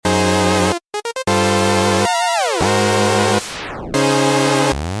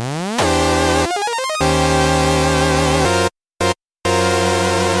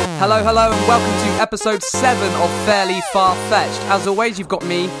Hello, hello, and welcome to episode 7 of Fairly Far-Fetched. As always, you've got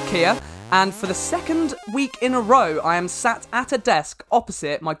me, Kia, and for the second week in a row, I am sat at a desk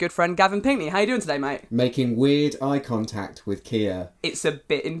opposite my good friend Gavin Pinckney. How you doing today, mate? Making weird eye contact with Kia It's a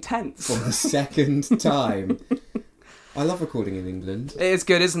bit intense. for the second time. I love recording in England. It is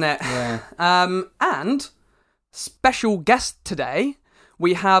good, isn't it? Yeah. And special guest today,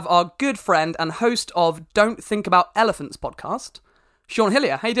 we have our good friend and host of Don't Think About Elephants podcast, Sean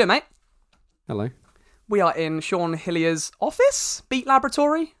Hillier. How you doing, mate? Hello. We are in Sean Hillier's office, Beat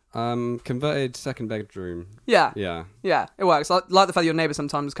Laboratory. Converted second bedroom. Yeah, Yeah. it works. I like the fact that your neighbour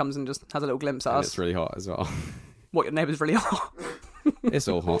sometimes comes and just has a little glimpse at And us. it's really hot as well. What, your neighbour's really hot? It's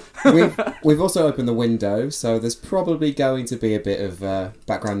all hot. We've also opened the window, so there's probably going to be a bit of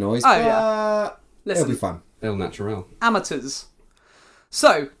background noise. Oh, but yeah. Listen, it'll be fun. Il natural. amateurs.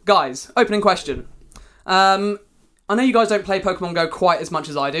 So, guys, opening question. I know you guys don't play Pokemon Go quite as much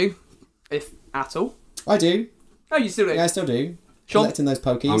as I do, if at all. I do. Oh, you still do? Yeah, I still do. Sean? Collecting those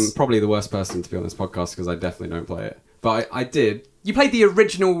Pokies. I'm probably the worst person to be on this podcast because I definitely don't play it. But I did. You played the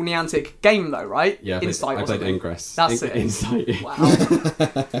original Niantic game, though, right? Yeah, Insight, I played wasn't it? Ingress. That's it. Insight. Wow.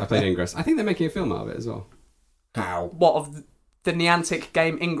 I played Ingress. I think they're making a film out of it as well. How? What, of the Niantic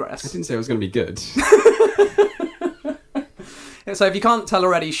game I Ingress? didn't say it was going to be good. So if you can't tell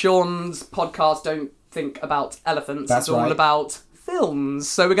already, Sean's podcast Don't Think About Elephants. That's it's all right. about films.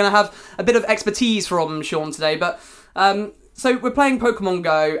 So we're going to have a bit of expertise from Sean today. But so we're playing Pokemon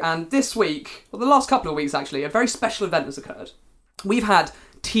Go, and this week, well, the last couple of weeks actually, a very special event has occurred. We've had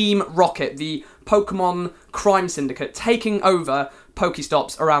Team Rocket, the Pokemon crime syndicate, taking over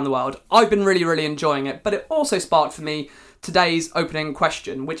Pokestops around the world. I've been really, really enjoying it, but it also sparked for me today's opening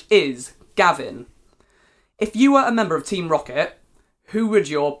question, which is, Gavin, if you were a member of Team Rocket, who would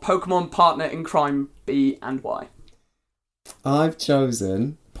your Pokemon partner in crime be and why? I've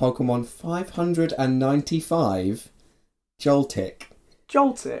chosen Pokemon 595, Joltik.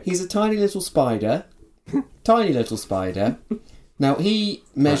 Joltik. He's a tiny little spider. Tiny little spider. Now, he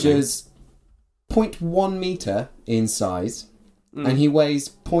measures 0.1 metre in size, and he weighs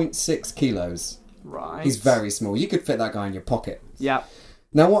 0.6 kilos. Right. He's very small. You could fit that guy in your pocket. Yeah.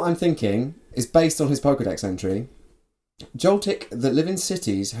 Now, what I'm thinking is based on his Pokedex entry. Joltik that live in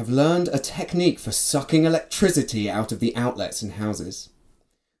cities have learned a technique for sucking electricity out of the outlets in houses.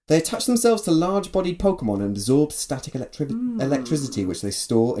 They attach themselves to large-bodied Pokemon and absorb static electricity, which they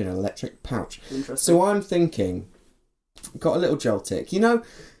store in an electric pouch. Interesting. So I'm thinking, got a little Joltik. You know,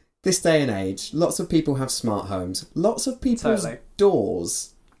 this day and age, lots of people have smart homes. Lots of people's Totally.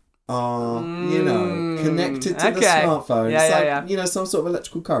 doors are, connected to the okay. smartphone. Yeah, It's yeah, like, yeah. some sort of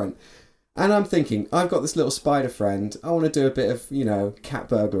electrical current. And I'm thinking, I've got this little spider friend. I want to do a bit of, cat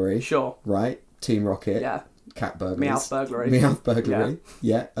burglary. Sure. Right? Team Rocket. Yeah. Cat burglary. Meowth burglary. Meowth burglary.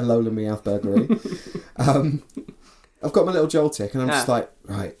 Yeah, Alola Meowth burglary. I've got my little Joltik, and I'm just like,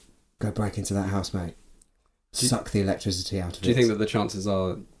 right, go break into that house, mate. Suck the electricity out of it. Do you think that the chances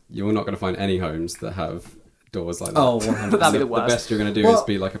are you're not going to find any homes that have doors like that? Oh, 100%. That'd be the The worst. best you're going to do is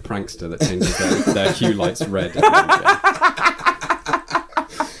be like a prankster that changes their hue lights red.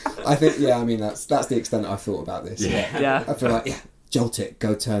 I think, that's the extent I've thought about this. Yeah. I feel like, Joltik,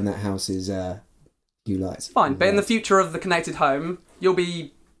 go turn that house's hue lights. Fine, but in the future of the connected home, you're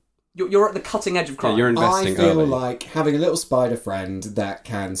at the cutting edge of crime. Yeah, you're I investing feel early. like having a little spider friend that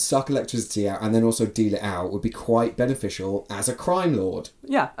can suck electricity out and then also deal it out would be quite beneficial as a crime lord.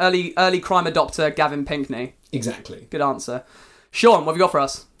 Yeah, early crime adopter Gavin Pinckney. Exactly. Good answer. Sean, what have you got for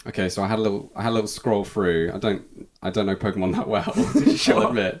us? Okay, so I had a little scroll through. I don't know Pokemon that well, Sure. I'll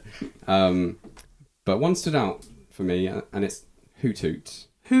admit. But one stood out for me, and it's Hoot Hoot.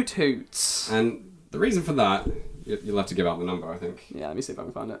 Hoot Hoots. And the reason for that, you'll have to give out the number, I think. Yeah, let me see if I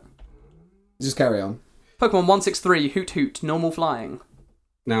can find it. Just carry on. Pokemon 163, Hoot Hoot, normal flying.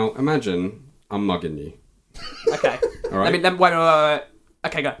 Now, imagine I'm mugging you. Okay. All right? Wait.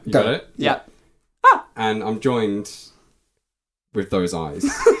 Okay, go. You got it? Yeah. And I'm joined with those eyes.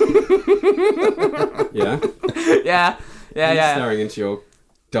 Yeah? Yeah. I'm staring into your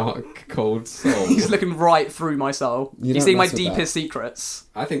dark, cold soul. He's looking right through my soul. You He's don't seeing my mess with deepest secrets.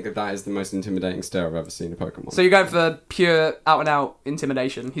 I think that is the most intimidating stare I've ever seen a Pokemon. So you're going for pure out-and-out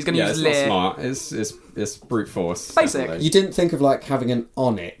intimidation. He's going to yeah, use it's not Leer. smart. It's brute force. Basic. definitely. You didn't think of like having an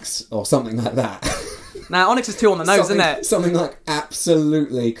Onyx or something like that. Now, Onyx is 2 on the nose, something, isn't it? Something like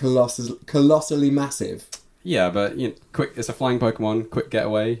absolutely colossally massive. Yeah, but quick. It's a flying Pokemon. Quick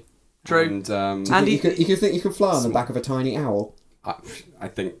getaway. True. And And You could think you could fly on the back of a tiny owl. I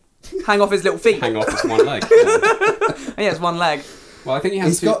think Hang off his little feet. hang off his one leg. He has one leg. Well, I think he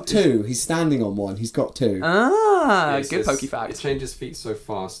has He's got two. He's standing on one. He's got two. Ah. Ah, Yes, good it's- pokey fact. It changes feet so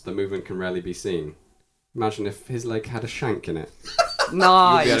fast the movement can rarely be seen. Imagine if his leg had a shank in it. You'd be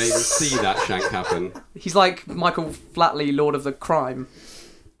able to even Nice. see that shank happen. He's like Michael Flatley, Lord of the Crime.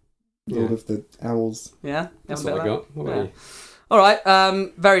 Lord of the Owls. Yeah? That's You have what a I bit of got. What that? about Yeah. you? All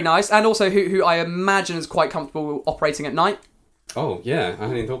right, very nice. And also who I imagine is quite comfortable operating at night, Oh, yeah. I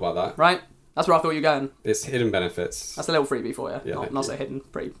hadn't even thought about that. right? That's where I thought you were going. It's hidden benefits. That's a little freebie for you. Yeah, not thank not you. so hidden,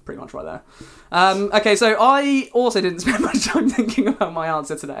 pretty much right there. Okay, so I also didn't spend much time thinking about my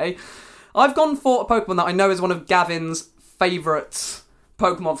answer today. I've gone for a Pokemon that I know is one of Gavin's favourite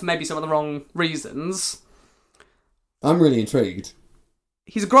Pokemon for maybe some of the wrong reasons. I'm really intrigued.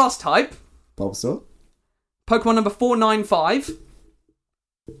 He's a grass type. Bulbasaur? Pokemon number 495.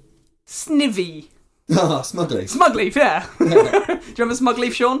 Snivy. Ah, Smugly. Smugleaf, yeah. Do you remember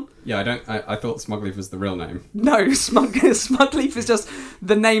Smugleaf, Sean? Yeah, I thought Smugleaf was the real name. No, Smugleaf is just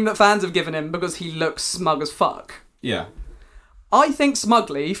the name that fans have given him because he looks smug as fuck. Yeah. I think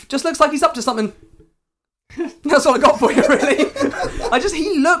Smugleaf just looks like he's up to something. That's all I got for you, really.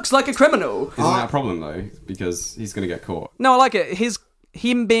 He looks like a criminal. Isn't that a problem, though? Because he's going to get caught. No, I like it.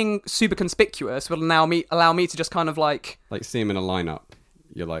 Him being super conspicuous will allow me to just kind of like... Like, see him in a lineup.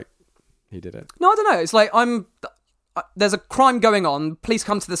 You're like, he did it. No, I don't know. It's like, there's a crime going on. Police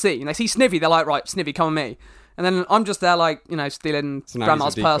come to the scene. They see Snivy. They're like, right, Snivy, come on me. And then I'm just there like, stealing So now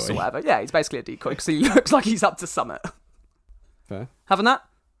grandma's he's a purse or decoy. whatever. Yeah, he's basically a decoy because he looks like he's up to something. Fair. Having that?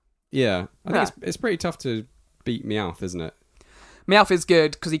 Yeah. I Yeah. think it's pretty tough to beat Meowth, isn't it? Meowth is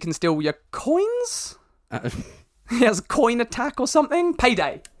good because he can steal your coins. He has a coin attack or something.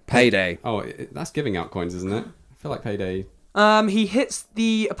 Payday. Payday. That's giving out coins, isn't it? I feel like Payday... He hits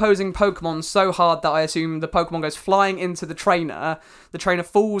the opposing Pokemon so hard that I assume the Pokemon goes flying into the trainer. The trainer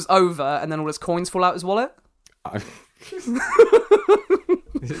falls over, and then all his coins fall out his wallet.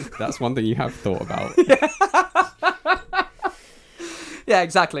 That's one thing you have thought about. Yeah,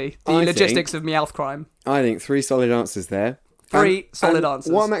 exactly. The I logistics of Meowth crime. I think 3 solid answers there. Three solid and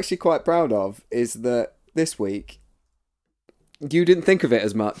answers. What I'm actually quite proud of is that this week you didn't think of it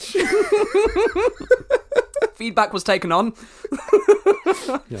as much. Feedback was taken on.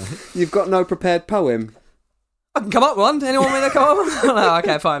 Yeah. You've got no prepared poem. I can come up with one. Anyone want me to come up with one? No,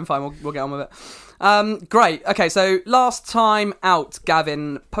 okay, fine. We'll get on with it. Great. Okay, so last time out,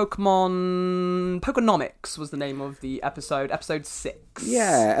 Gavin, Pokenomics was the name of the episode. Episode 6.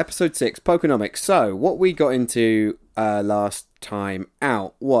 Yeah, episode 6, Pokenomics. So, what we got into last time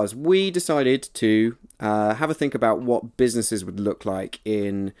out was we decided to have a think about what businesses would look like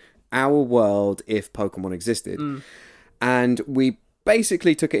in our world if Pokemon existed. And we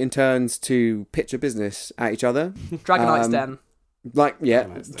basically took it in turns to pitch a business at each other. Dragonite's Den.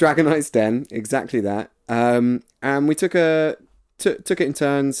 Dragonite's Den, exactly that. And we took it in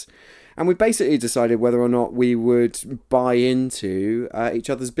turns, and we basically decided whether or not we would buy into each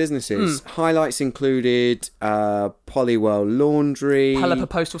other's businesses. Highlights included Poliwell Laundry, Pelipper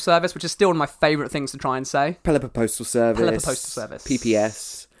Postal Service, which is still one of my favourite things to try and say. Pelipper Postal Service, Pelipper Postal Service.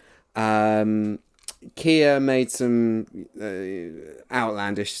 PPS. Kia made some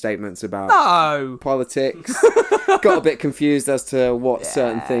outlandish statements about No! politics. Got a bit confused as to what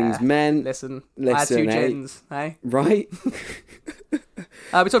certain things meant. Listen, I had 2 eh? gins, eh? Right? We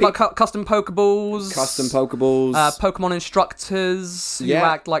talked about custom Pokeballs. Custom Pokeballs. Pokemon instructors who Yeah.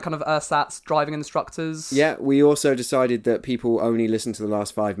 act like kind of ersatz driving instructors. Yeah, we also decided that people only listen to the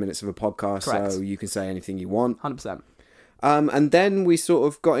last 5 minutes of a podcast, Correct. so you can say anything you want. 100%. And then we sort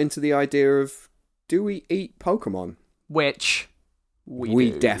of got into the idea of, do we eat Pokemon? Which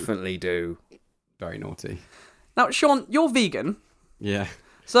we do. Definitely do. Very naughty. Now, Sean, you're vegan. Yeah.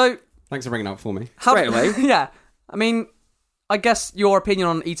 So, Thanks for bringing it up for me. how... Straight away. Yeah. I mean, I guess your opinion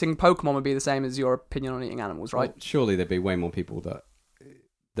on eating Pokemon would be the same as your opinion on eating animals, right? Well, surely there'd be way more people that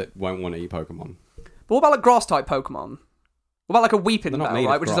won't want to eat Pokemon. But what about like grass-type Pokemon? What about like a Weeping They're not Bell, made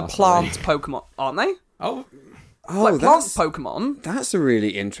right? of Which is a grass, plant are Pokemon, aren't they? Oh, Like plant that's Pokemon a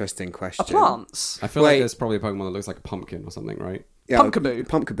really interesting question. are plants. I feel Wait. like there's probably a Pokemon that looks like a pumpkin or something, right? Yeah, Pumpkaboo.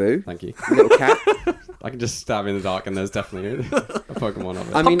 Pumpkaboo. Thank you. Little cat. I can just stab in the dark and there's definitely a Pokemon of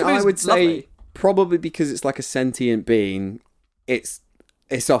it. I mean, I Pumpkaboo's would say lovely. probably because it's like a sentient being, it's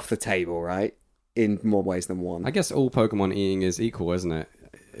off the table, right? In more ways than one. I guess all Pokemon eating is equal, isn't it?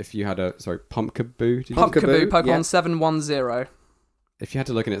 If you had Pumpkaboo, did you Pumpkaboo, Pumpkaboo, Pokemon yeah. 710. if you had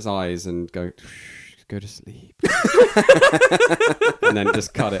to look in its eyes and go to sleep, and then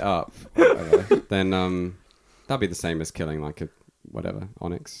just cut it up, or whatever, then that'd be the same as killing like a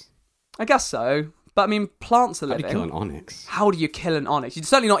Onyx. I guess so. But I mean, plants are How do you living. kill an Onyx? How do you kill an Onyx? You're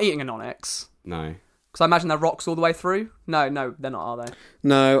certainly not eating an Onyx. No. Because I imagine they're rocks all the way through. No, they're not, are they?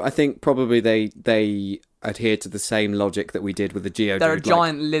 No, I think probably they adhere to the same logic that we did with the Geodude. They're a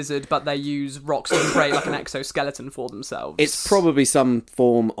giant lizard, but they use rocks to create like an exoskeleton for themselves. It's probably some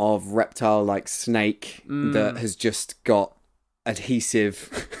form of reptile-like snake that has just got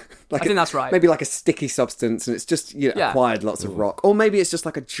adhesive. I think that's right. Maybe like a sticky substance, and it's just acquired lots of rock. Or maybe it's just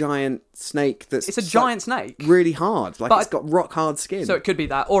like a giant snake that's... It's a giant snake. Really hard. Like, it's got rock-hard skin. So it could be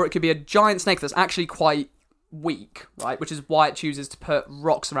that. Or it could be a giant snake that's actually quite weak, right? Which is why it chooses to put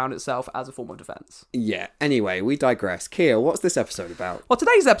rocks around itself as a form of defense. Yeah. Anyway, we digress. Kia, what's this episode about? Well,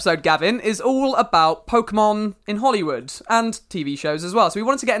 today's episode, Gavin, is all about Pokemon in Hollywood and TV shows as well. So we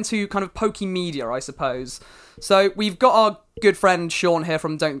wanted to get into kind of pokey media, I suppose. So we've got our good friend Sean here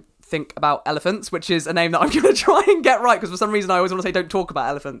from Don't Think About Elephants, which is a name that I'm going to try and get right, because for some reason I always want to say don't talk about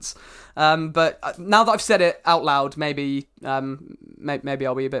elephants. But now that I've said it out loud, maybe I'll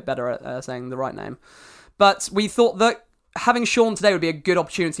be a bit better at saying the right name. But we thought that having Sean today would be a good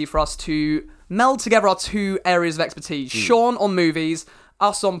opportunity for us to meld together our two areas of expertise. Sean on movies,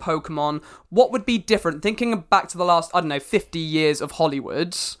 us on Pokemon. What would be different? Thinking back to the last, 50 years of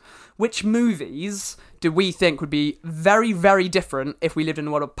Hollywood, which movies do we think would be very, very different if we lived in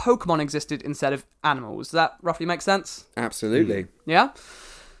a world of Pokemon existed instead of animals? Does that roughly make sense? Absolutely. Yeah?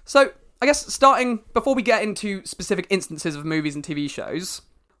 So, I guess starting, before we get into specific instances of movies and TV shows,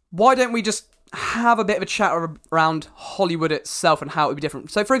 why don't we just have a bit of a chat around Hollywood itself and how it would be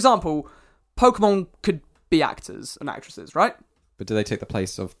different? So, for example, Pokemon could be actors and actresses, right? But do they take the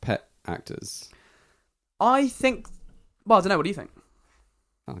place of pet actors? I think... Well, I don't know. What do you think?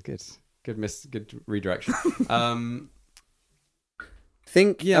 Oh, good. Good redirection.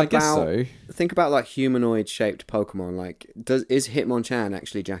 Think I guess so. Think about like humanoid-shaped Pokemon. Like, is Hitmonchan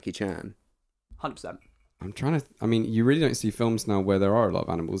actually Jackie Chan? 100%. I'm trying to... I mean, you really don't see films now where there are a lot of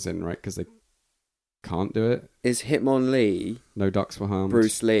animals in, right? Because they can't do it. Is Hitmonlee No ducks were harmed.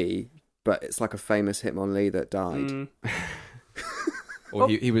 Bruce Lee, but it's like a famous Hitmonlee that died? Or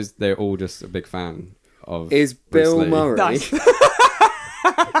he was... They're all just a big fan of Is Bruce Bill Lee. Murray? Nice.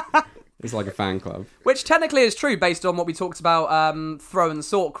 It's like a fan club. Which technically is true based on what we talked about Throw and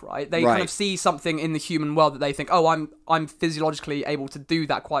Sork, right? They kind of see something in the human world that they think, oh, I'm physiologically able to do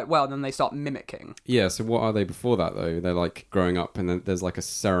that quite well, and then they start mimicking. Yeah, so what are they before that, though? They're like growing up, and then there's like a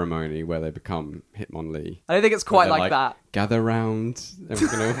ceremony where they become Hitmonlee. I don't think it's quite like that. Gather round, and we're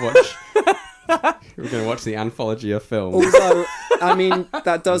going to watch... we're going to watch the anthology of films. Also, I mean,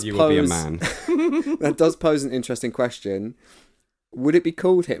 that does you pose... will be a man. That does pose an interesting question. Would it be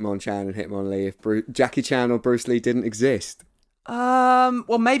called Hitmonchan and Hitmonlee if Jackie Chan or Bruce Lee didn't exist?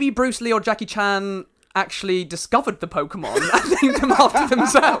 Well, maybe Bruce Lee or Jackie Chan actually discovered the Pokemon and named them after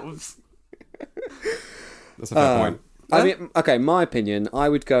themselves. That's a fair point. I mean, okay, my opinion, I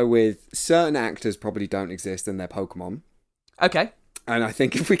would go with certain actors probably don't exist and they're Pokemon. Okay. And I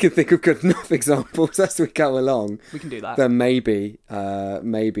think if we can think of good enough examples as we go along, we can do that. Then maybe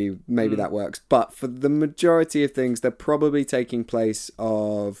that works. But for the majority of things, they're probably taking place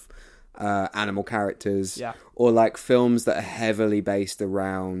of animal characters, or like films that are heavily based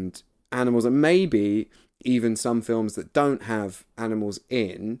around animals, and maybe even some films that don't have animals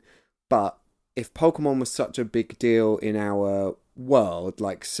in. But if Pokemon was such a big deal in our world,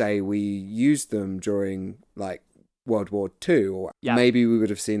 like say we used them during like World War II, or maybe we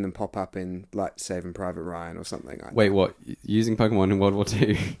would have seen them pop up in like Saving Private Ryan or something like that. Wait, what? Using Pokemon in World War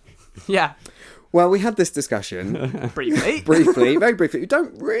II? Yeah. Well, we had this discussion briefly, very briefly. We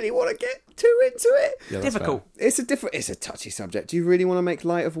don't really want to get too into it. Yeah, difficult. It's a touchy subject. Do you really want to make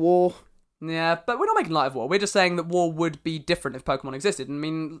light of war? Yeah, but we're not making light of war. We're just saying that war would be different if Pokemon existed. I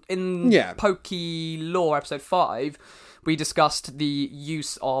mean, in Poke-Lore episode 5, we discussed the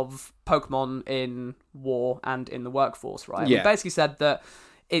use of Pokemon in war and in the workforce, right? Yeah. We basically said that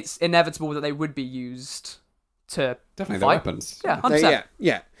it's inevitable that they would be used to definitely fight. The weapons. Yeah, 100%.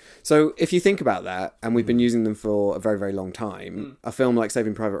 Yeah. So if you think about that, and we've been using them for a very, very long time, a film like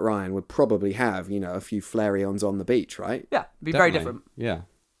Saving Private Ryan would probably have, a few Flareons on the beach, right? Yeah, it'd be very different. Yeah.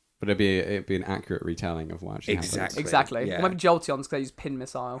 But it'd be an accurate retelling of what actually happened. Exactly. Yeah. Or maybe Jolteons because they use Pin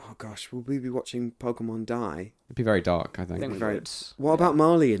Missile. Oh gosh, will we be watching Pokemon die? It'd be very dark, I think. I think we would. What about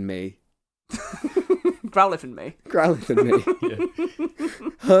Marley and me? Growlithe and me. Growlithe and me.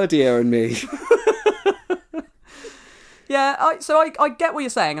 Herdier and me. Yeah, I get what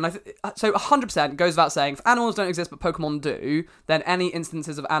you're saying, and so 100% goes without saying, if animals don't exist but Pokemon do, then any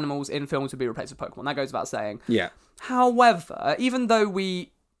instances of animals in films would be replaced with Pokemon. That goes without saying. Yeah. However, even though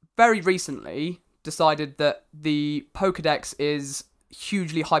we very recently decided that the Pokedex is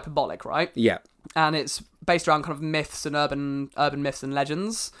hugely hyperbolic, right? Yeah. And it's based around kind of myths and urban myths and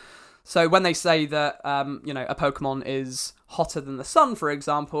legends. So when they say that, a Pokemon is hotter than the sun, for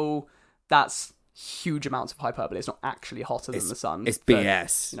example, that's huge amounts of hyperbole. It's not actually hotter than the sun. It's for,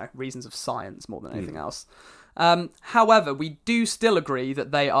 BS. reasons of science more than anything else. However, we do still agree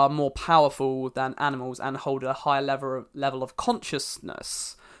that they are more powerful than animals and hold a higher level of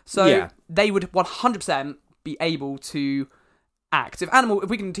consciousness. So they would 100% be able to act. If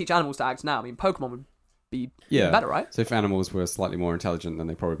we can teach animals to act now, I mean, Pokemon would be even better, right? So if animals were slightly more intelligent, then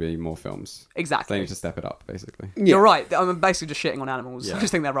they'd probably be more films. Exactly. They need to step it up, basically. Yeah. You're right. I'm basically just shitting on animals. Yeah. I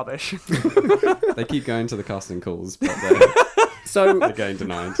just think they're rubbish. They keep going to the casting calls, but So they're getting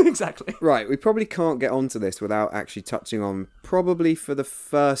denied. Exactly. right, we probably can't get onto this without actually touching on, probably for the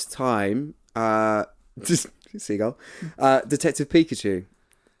first time, just seagull, Detective Pikachu.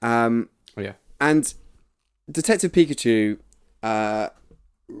 Oh yeah. And Detective Pikachu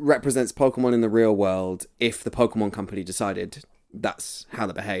represents Pokemon in the real world if the Pokemon Company decided that's how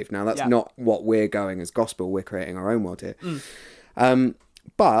they behave. Now, that's not what we're going as gospel. We're creating our own world here.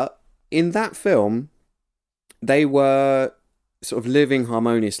 But in that film, they were sort of living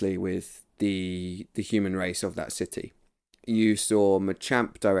harmoniously with the human race of that city. You saw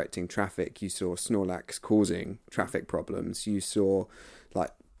Machamp directing traffic. You saw Snorlax causing traffic problems. You saw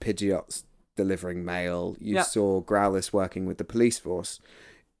like Pidgeots delivering mail. You saw Growlithe working with the police force.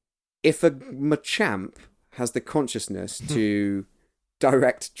 If a Machamp has the consciousness to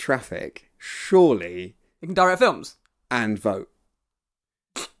direct traffic, surely... You can direct films. And vote.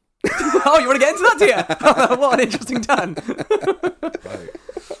 Oh, you want to get into that, do you? What an interesting turn.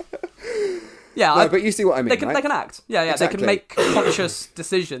 Yeah, no, but you see what I mean, they can act. Yeah, Exactly. They can make conscious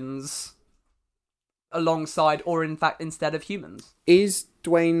decisions alongside, or in fact, instead of humans. Is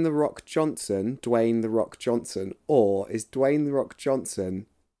Dwayne The Rock Johnson, or is Dwayne The Rock Johnson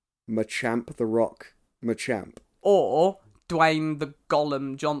Machamp The Rock Machamp? Or Dwayne the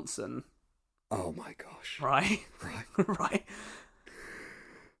Gollum Johnson. Oh my gosh. Right. Right.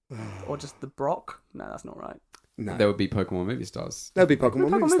 Or just the Brock? No, that's not right. No. There would be Pokemon movie stars. There'll be Pokemon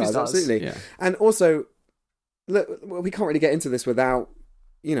movie stars, absolutely. Yeah. And also, look, we can't really get into this without,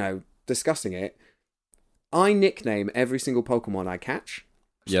 discussing it. I nickname every single Pokemon I catch.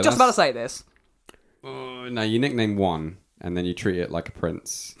 Yeah, Just about to say this. No, you nickname one, and then you treat it like a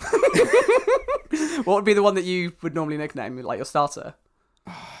prince. What would be the one that you would normally nickname, like your starter?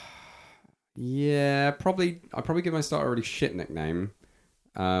 Yeah, probably. I'd probably give my starter a really shit nickname.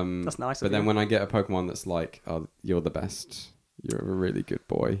 That's nice. But then when I get a Pokemon that's like, "Oh, you're the best. You're a really good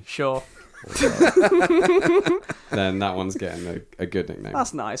boy," Sure. then that one's getting a good nickname.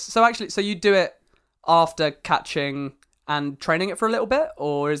 That's nice. So actually, you do it after catching and training it for a little bit,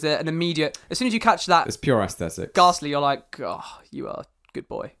 or is it an immediate? As soon as you catch that It's pure aesthetics. Ghastly, you're like, oh, you are a good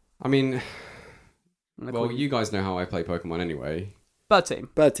boy. I mean, And well, you guys know how I play Pokemon anyway. Bird team.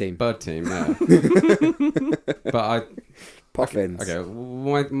 Bird team. Bird team, yeah. But Poffins.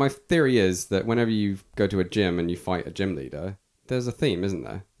 Okay, my theory is that whenever you go to a gym and you fight a gym leader, there's a theme, isn't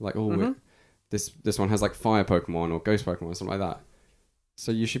there? Like, this one has like fire Pokemon or ghost Pokemon or something like that.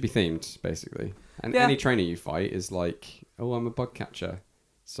 So you should be themed, basically. And any trainer you fight is like, oh, I'm a bug catcher.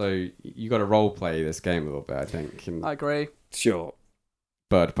 So you got to role play this game a little bit, I think. And I agree. Sure.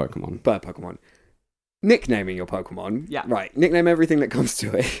 bird Pokemon. Bird Pokemon. Nicknaming your Pokemon. Yeah. Right. Nickname everything that comes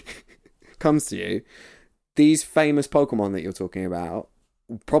to it. comes to you. These famous Pokemon that you're talking about,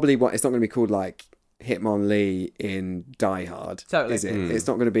 probably it's not going to be called like Hitmonlee in Die Hard. Totally. Is it? It's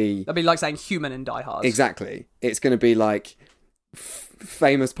not going to be... That'd be like saying human in Die Hard. Exactly. It's going to be like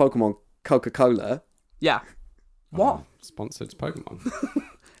famous Pokemon Coca-Cola. Yeah. What? Sponsored Pokemon.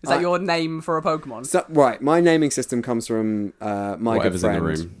 Is that your name for a Pokemon? So, right, my naming system comes from my Whatever's good in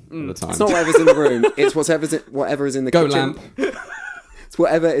friend. the room at the time. It's not whatever's in the room. It's whatever is in the Go kitchen. lamp. It's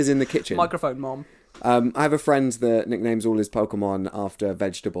whatever is in the kitchen. Microphone mom. I have a friend that nicknames all his Pokemon after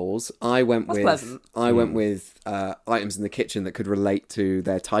vegetables. I went That's with pleasant. items in the kitchen that could relate to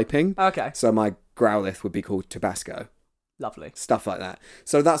their typing. Okay. So my Growlithe would be called Tabasco. Lovely. Stuff like that.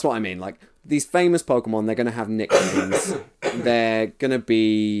 So that's what I mean. Like, these famous Pokemon, they're going to have nicknames. They're going to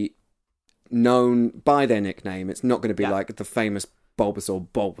be known by their nickname. It's not going to be like the famous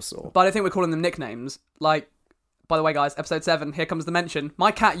Bulbasaur. But I think we're calling them nicknames. Like, by the way, guys, episode 7, here comes the mention.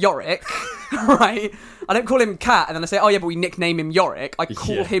 My cat Yorick, right? I don't call him Cat, and then I say, oh yeah, but we nickname him Yorick. I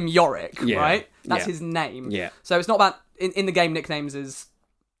call him Yorick, right? That's his name. Yeah. So it's not about, in the game, nicknames is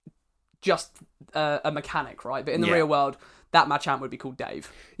just a mechanic, right? But in the real world, that Machamp would be called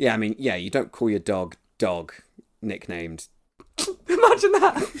Dave. Yeah, I mean, you don't call your dog nicknamed. Imagine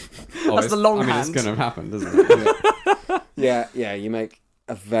that. That's the long hand. It's going to happen, doesn't it? Yeah, you make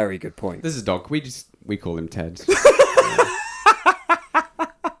a very good point. This is dog. We call him Ted.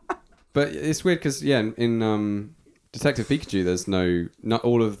 But it's weird because in Detective Pikachu, not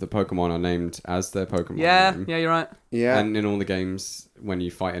all of the Pokemon are named as their Pokemon name. Yeah, you're right. Yeah. And in all the games, when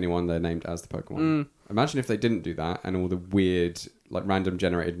you fight anyone, they're named as the Pokemon. Imagine if they didn't do that, and all the weird, like random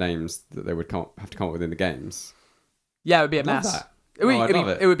generated names that they would have to come up with in the games. Yeah, it would be a Love mess. that. It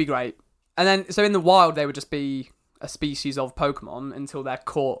love it. would be great. And then, so in the wild, they would just be a species of Pokemon until they're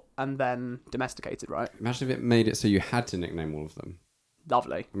caught and then domesticated, right? Imagine if it made it so you had to nickname all of them.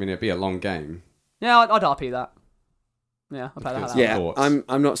 Lovely. I mean, it'd be a long game. Yeah, I'd RP that. Yeah, I'll play the hell out of it. Yeah, Thoughts?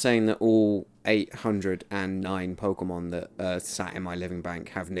 I'm not saying that all 809 Pokemon that are sat in my living bank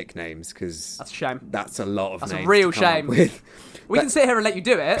have nicknames, because That's a shame. that's a lot of That's a names real to come up shame. with. We can sit here and let you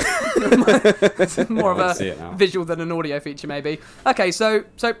do it. It's more I of see a it now. visual than an audio feature, maybe. Okay, so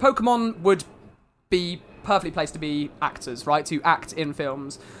Pokemon would be perfectly placed to be actors, right? To act in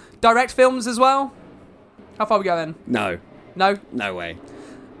films. Direct films as well? How far are we going? No No? way.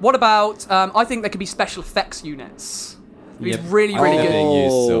 What about, I think there could be special effects units. These Yeah, really, really they're good. being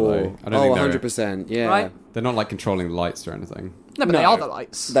used still, though. I don't think 100%, yeah. Right? they're not like controlling the lights or anything. No, but they No. are the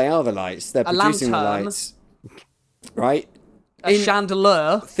lights. They are the lights. They're A producing the lantern. lights. Right? A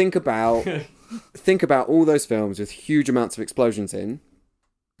chandelier. Think about all those films with huge amounts of explosions in.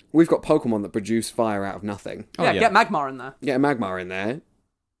 We've got Pokemon that produce fire out of nothing. Oh, yeah, yeah. get Magmar in there. Get a Magmar in there.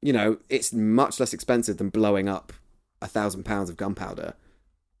 You know, it's much less expensive than blowing up 1,000 pounds of gunpowder.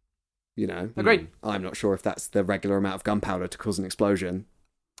 You know? Agreed. I'm not sure if that's the regular amount of gunpowder to cause an explosion.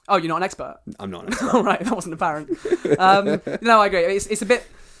 Oh, you're not an expert? I'm not. All right, that wasn't apparent. No, I agree. It's a bit...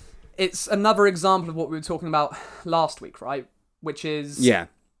 It's another example of what we were talking about last week, right? Which is... Yeah.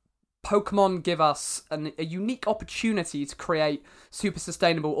 Pokemon give us a unique opportunity to create super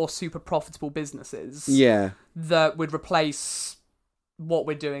sustainable or super profitable businesses Yeah. that would replace what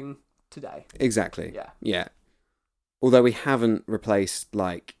we're doing today. Exactly. Yeah. Yeah. Although we haven't replaced,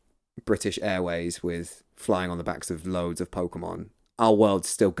 like, British Airways with flying on the backs of loads of Pokemon, our world's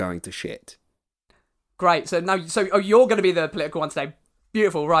still going to shit. Great. So now, you're going to be the political one today.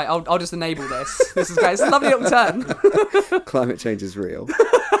 Beautiful. Right. I'll just enable this. This is great. It's a lovely little turn. Climate change is real.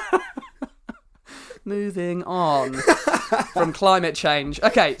 Moving on from climate change.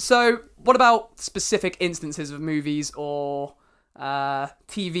 Okay. So what about specific instances of movies or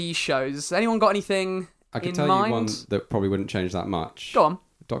TV shows? Anyone got anything I could in tell mind? you one that probably wouldn't change that much. Go on.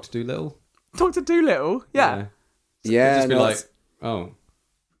 Dr. Dolittle. Dr. Dolittle. Yeah. It'd Yeah, just be no, like, it's- oh,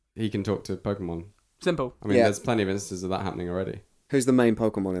 he can talk to Pokemon. Simple. I mean, Yeah. there's plenty of instances of that happening already. who's the main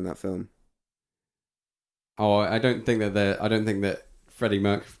Pokemon in that film? Oh, I don't think that Freddie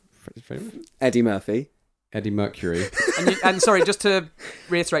Mercury, Eddie Murphy. Eddie Mercury. And sorry, just to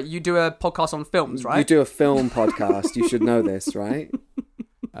reiterate, you do a podcast on films, right? You do a film podcast. You should know this, right?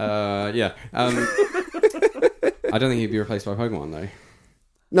 Yeah. I don't think he'd be replaced by Pokemon though.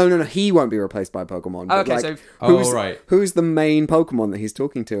 No. He won't be replaced by Pokemon. but, Okay, like, so Oh, right. Who's the main Pokemon that he's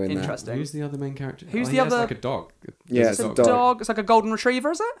talking to in interesting. Who's the other main character? Who's Oh, the he has other- like a dog. Yeah, There's it's a a dog. dog. It's like a golden retriever,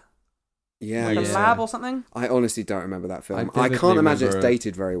 is it? that? Yeah, Like Yeah. a lab or something? I honestly don't remember that film. I I vividly can't imagine it's remember-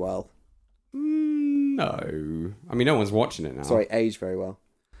 dated very well. No. I mean, no one's watching it now. Sorry, aged very well.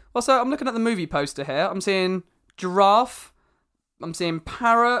 Well, so I'm looking at the movie poster here. I'm seeing giraffe. I'm seeing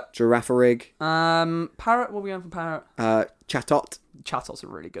parrot. Giraffarig. Parrot. What are we going for parrot? Chatot. Chatot's a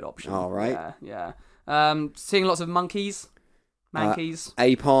really good option. All right. Yeah. Seeing lots of monkeys. Mankeys.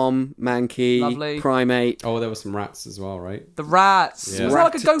 Apom. Mankey. Lovely. Primate. Oh, there were some rats as well, right? The rats. Yeah. Was that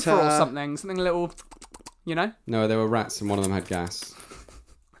like a gopher or Ratata. something? Something a little, you know? No, there were rats and one of them had gas.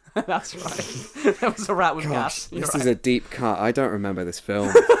 That's right. There was a rat with gas. You're This right. is a deep cut. I don't remember this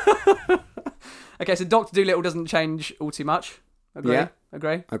film. Okay, so Dr. Dolittle doesn't change all too much. Agree? Yeah.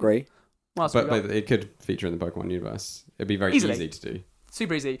 Agree? Agree. What else we But got? it could feature in the Pokemon universe. It'd be very Easily. easy to do.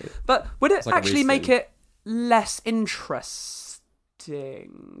 Super easy. But would it It's like a actually make reskin. it less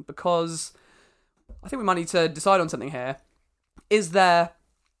interesting? Because I think we might need to decide on something here. Is there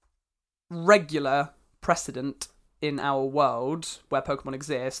regular precedent in our world where Pokemon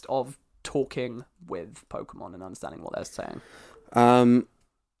exist of talking with Pokemon and understanding what they're saying?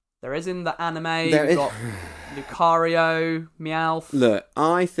 There is in the anime. There You've is- got Lucario, Meowth. Look,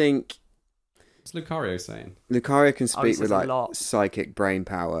 I think What's Lucario saying? Lucario can he speak says with a like lot. psychic brain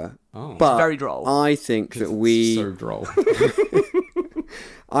power, Oh, but Very droll. I think that we, so droll.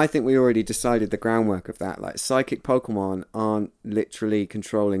 I think we already decided the groundwork of that. Like, psychic Pokemon aren't literally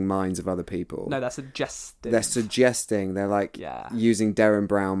controlling minds of other people. No, that's suggestive. They're suggesting. They're like Yeah. using Darren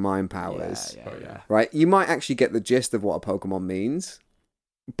Brown mind powers. Yeah. Oh, yeah. Right? You might actually get the gist of what a Pokemon means,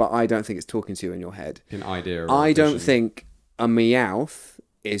 but I don't think it's talking to you in your head. An idea. Or I don't vision. think a Meowth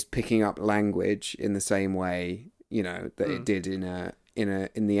is picking up language in the same way, you know, that it did in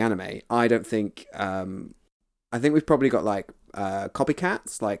the anime. I don't think I think we've probably got like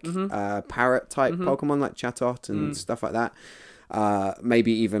copycats, like parrot type Pokemon, like Chatot and stuff like that.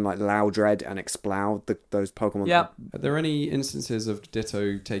 Maybe even like Loudred and Exploud, those Pokemon. Yeah. Are there any instances of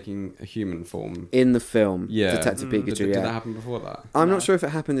Ditto taking a human form? In the film, Yeah. Detective Pikachu. Did that happen before that? I'm not sure if it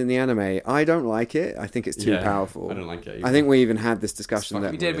happened in the anime. I don't like it. I think it's too powerful. I don't like it either. I think we even had this discussion It's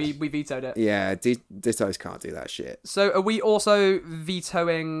that We did. We vetoed it. yeah, Dittos can't do that shit. So are we also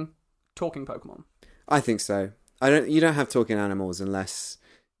vetoing talking Pokemon? I think so. You don't have talking animals unless.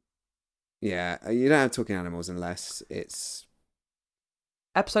 Yeah, you don't have talking animals unless it's.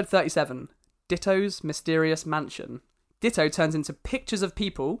 Episode 37, Ditto's Mysterious Mansion. Ditto turns into pictures of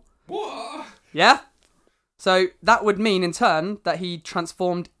people. What? Yeah? So that would mean, in turn, that he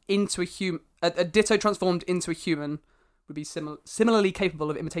transformed into a human... A Ditto transformed into a human would be similarly capable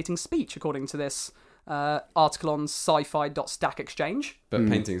of imitating speech, according to this article on sci-fi.stack exchange. But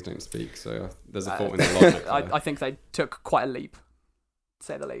paintings don't speak, so there's a fault in the logic. I think they took quite a leap, to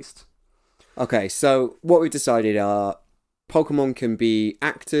say the least. Okay, so what we've decided are Pokemon can be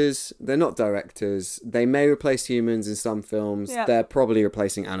actors. They're not directors. They may replace humans in some films. Yeah. They're probably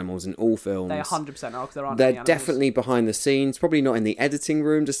replacing animals in all films. They 100% are, because there aren't They're any animals. definitely behind the scenes. Probably not in the editing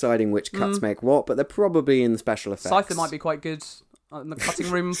room deciding which cuts make what, but they're probably in the special effects. Scyther might be quite good on the cutting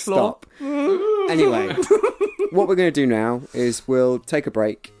room floor. Stop. Anyway, what we're going to do now is we'll take a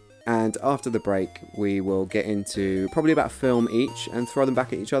break, and after the break, we will get into probably about a film each and throw them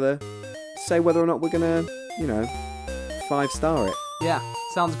back at each other. Say whether or not we're going to, 5-star it. Yeah,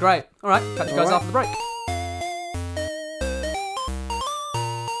 sounds great. All right, catch you guys All right. after the break.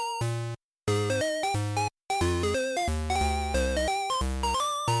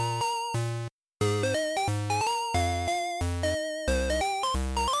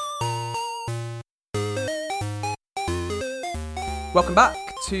 Welcome back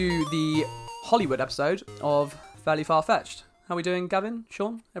to the Hollywood episode of Fairly Far-Fetched. How are we doing, Gavin?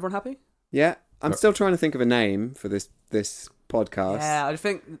 Sean? Everyone happy? Yeah, I'm still trying to think of a name for this podcast. Yeah, I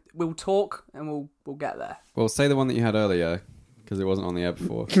think we'll talk and we'll get there. Well, say the one that you had earlier, because it wasn't on the air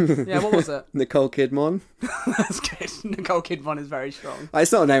before. Yeah, what was it? Nicole Kidman. That's good. Nicole Kidman is very strong.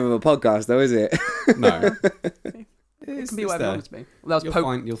 It's not the name of a podcast, though, is it? No. It can be whatever you want it to be. Well, that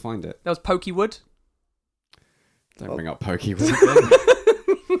was You'll find it. That was Pokewood. Don't bring up Pokemon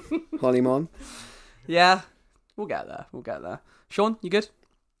again. Hollymon. Yeah, we'll get there. Sean, you good?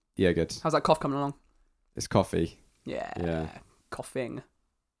 Yeah, good. How's that cough coming along? It's coffee. Yeah. Coughing.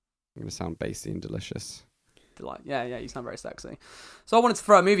 I'm going to sound bassy and delicious. Delight. Yeah, you sound very sexy. So I wanted to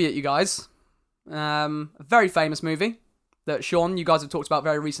throw a movie at you guys. A very famous movie that, Sean, you guys have talked about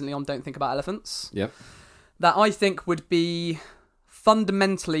very recently on Don't Think About Elephants. Yep. That I think would be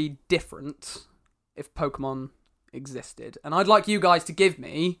fundamentally different if Pokemon existed. And I'd like you guys to give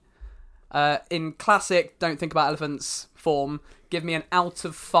me, in classic Don't Think About Elephants form, give me an out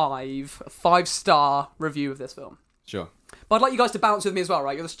of 5, a 5-star review of this film. Sure. But I'd like you guys to bounce with me as well,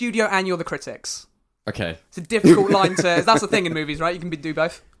 right? You're the studio and you're the critics. Okay. It's a difficult line to... That's the thing in movies, right? You can do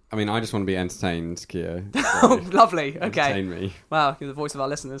both. I mean, I just want to be entertained, Kia. Oh, lovely. Okay. Entertain me. Wow, you're the voice of our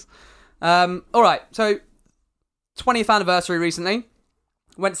listeners. All right, so 20th anniversary recently.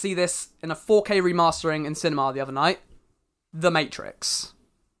 Went to see this in a 4K remastering in cinema the other night. The Matrix.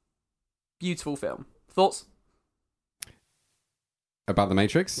 Beautiful film. Thoughts? About The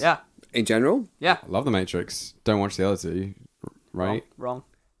Matrix? Yeah. In general? Yeah. I love The Matrix. Don't watch the other two, right? Wrong.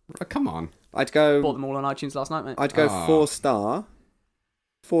 Oh, come on. I'd go. Bought them all on iTunes last night, mate. I'd go Ah. 4-star.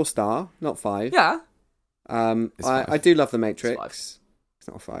 4-star, not 5. Yeah. It's 5. I do love The Matrix. It's 5. It's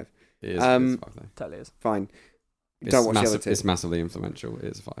not a 5. It is, Um, it is 5 though. Totally is. Fine. It's Don't watch the massive, other two. It's massively influential. It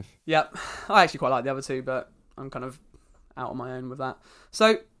is a 5. Yep. I actually quite like the other two, but I'm kind of out on my own with that.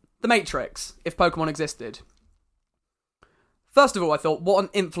 So, The Matrix, if Pokemon existed. First of all, I thought, what an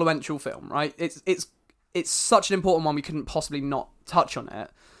influential film, right? It's such an important one, we couldn't possibly not touch on it.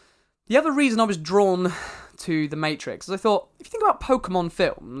 The other reason I was drawn to The Matrix is I thought, if you think about Pokemon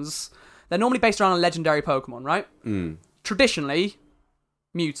films, they're normally based around a legendary Pokemon, right? Traditionally,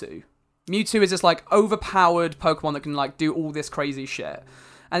 Mewtwo. Mewtwo is this like overpowered Pokemon that can like do all this crazy shit.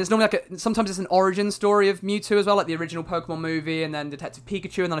 And it's normally like sometimes it's an origin story of Mewtwo as well, like the original Pokemon movie, and then Detective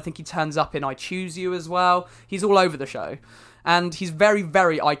Pikachu, and then I think he turns up in I Choose You as well. He's all over the show. And he's very,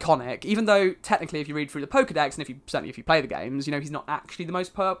 very iconic, even though technically if you read through the Pokedex, and certainly if you play the games, he's not actually the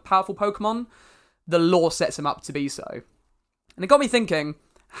most powerful Pokemon. The lore sets him up to be so. And it got me thinking,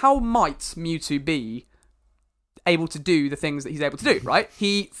 how might Mewtwo be able to do the things that he's able to do, right?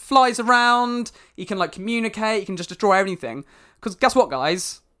 He flies around, he can like communicate, he can just destroy everything. Because guess what,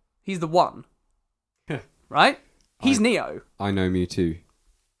 guys? He's the one. Right? He's Neo. I know Mewtwo.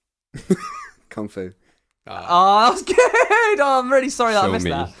 Kung Fu. Oh, that was good. Oh, I'm really sorry that I Show missed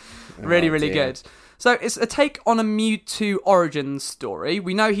me. that. Really, Oh, really dear. good. So it's a take on a Mewtwo origin story.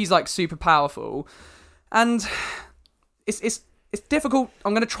 We know he's like super powerful, and it's difficult.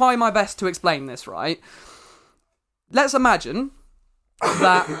 I'm going to try my best to explain this. Right? Let's imagine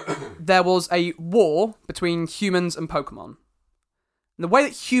that there was a war between humans and Pokemon. And the way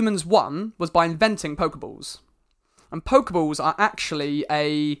that humans won was by inventing Pokeballs. And Pokeballs are actually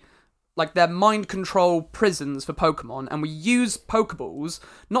they're mind control prisons for Pokemon, and we use Pokeballs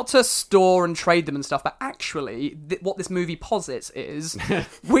not to store and trade them and stuff, but actually, what this movie posits is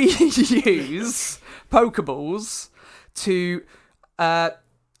we use Pokeballs to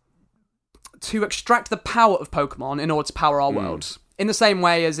extract the power of Pokemon in order to power our world. In the same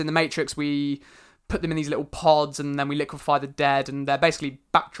way as in the Matrix, we put them in these little pods and then we liquefy the dead, and they're basically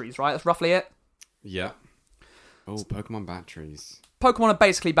batteries, right? That's roughly it. Yeah. Oh, Pokemon batteries. Pokemon are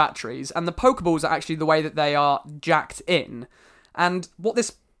basically batteries, and the Pokeballs are actually the way that they are jacked in. And what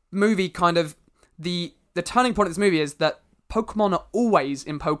this movie kind of... The turning point of this movie is that Pokemon are always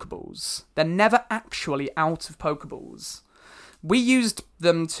in Pokeballs. They're never actually out of Pokeballs. We used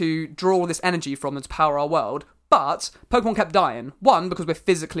them to draw all this energy from them to power our world, but Pokemon kept dying. One, because we're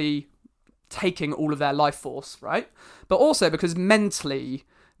physically taking all of their life force, right? But also because mentally,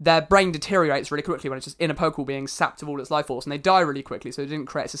 their brain deteriorates really quickly when it's just in a Pokeball being sapped of all its life force, and they die really quickly, so it didn't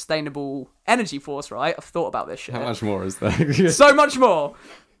create a sustainable energy force, right? I've thought about this shit. How much more is there? So much more.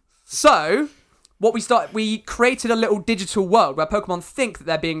 So, we created a little digital world where Pokemon think that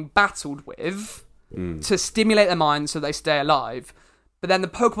they're being battled with to stimulate their minds so they stay alive. But then the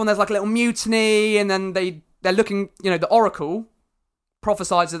Pokemon, there's like a little mutiny, and then they're looking, the Oracle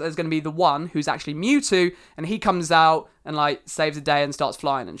prophesies that there's going to be the one who's actually Mewtwo, and he comes out and like saves the day and starts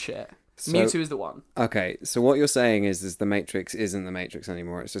flying and shit. So- Mewtwo is the one. Okay, so what you're saying is the Matrix isn't the Matrix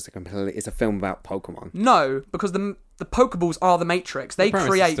anymore. It's just it's a film about Pokemon. No, because the Pokeballs are the Matrix. They premise is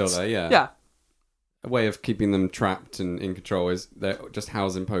create... still there, yeah. Yeah. A way of keeping them trapped and in control is they're just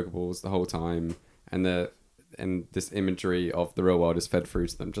housing Pokeballs the whole time, and this imagery of the real world is fed through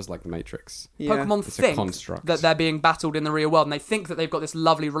to them, just like the Matrix. Yeah. Pokemon It's a think construct. that they're being battled in the real world, and they think that they've got this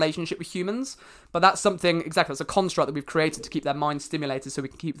lovely relationship with humans, but that's something, exactly, it's a construct that we've created to keep their minds stimulated so we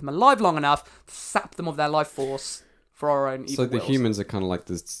can keep them alive long enough to sap them of their life force for our own evil So the wills. humans are kind of like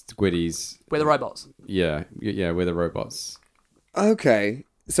the squiddies. We're the robots. Yeah, we're the robots. Okay,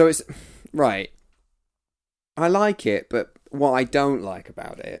 so it's... Right. I like it, but what I don't like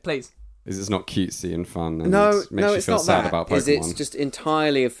about it... Please. Is it's not cutesy and fun and No, makes you it's feel not sad that. about Pokemon. It's just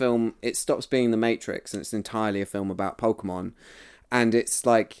entirely a film. It stops being The Matrix and it's entirely a film about Pokemon, and it's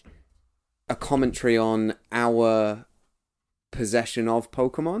like a commentary on our possession of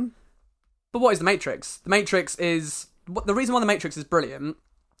Pokemon. But what is the Matrix? The Matrix is... The reason why the Matrix is brilliant,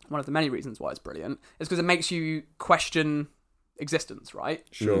 one of the many reasons why it's brilliant, is because it makes you question existence, right?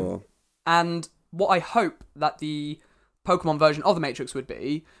 Sure. And what I hope that the Pokemon version of the Matrix would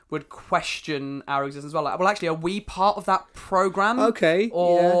question our existence as well. Like, well, actually, are we part of that program? Okay.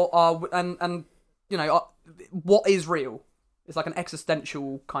 Or are we, and what is real? It's like an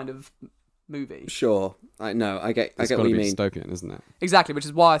existential kind of movie. Sure. I get It's what got to you be mean. dystopian, isn't it? Exactly, which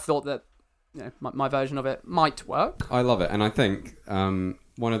is why I thought that my version of it might work. I love it, and I think one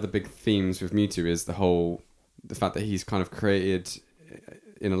of the big themes with Mewtwo is the fact that he's kind of created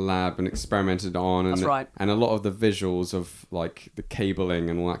in a lab and experimented on, and That's right. And a lot of the visuals of like the cabling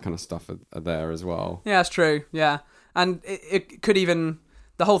and all that kind of stuff are there as well. Yeah, that's true. Yeah, and it could even...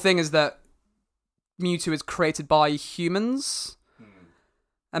 The whole thing is that Mewtwo is created by humans,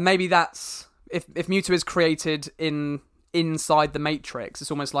 and maybe that's... If Mewtwo is created inside the Matrix,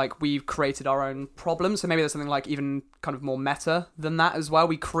 it's almost like we've created our own problem. So maybe there's something like even kind of more meta than that as well.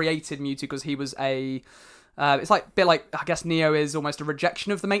 We created Mewtwo because he was a... it's like a bit like, I guess Neo is almost a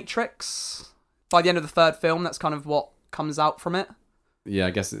rejection of the Matrix. By the end of the third film, that's kind of what comes out from it. Yeah,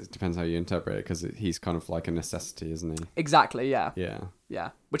 I guess it depends how you interpret it, because he's kind of like a necessity, isn't he? Exactly, yeah. Yeah. Yeah.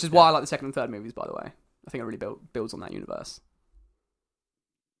 Which is why I like the second and third movies, by the way. I think it really builds on that universe.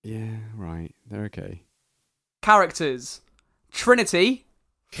 Yeah, right. They're okay. Characters. Trinity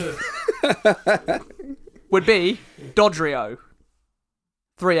would be Dodrio.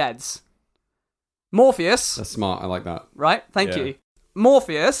 3 heads. Morpheus, That's smart. I like that. right? Thank Yeah. you.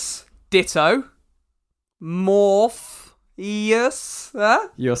 Morpheus, ditto. Morpheus,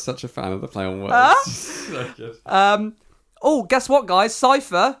 You're such a fan of the play on words. Huh? So good. Oh, guess what, guys?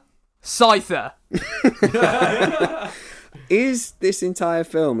 Scyther. Is this entire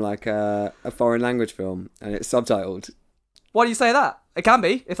film like a foreign language film and it's subtitled? Why do you say that? It can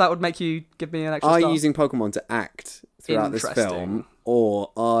be, if that would make you give me an extra Are star. you using Pokemon to act throughout this Interesting. film,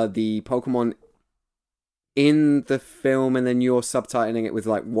 or are the Pokemon in the film and then you're subtitling it with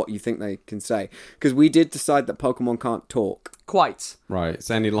like what you think they can say? Because we did decide that Pokemon can't talk. Quite. Right.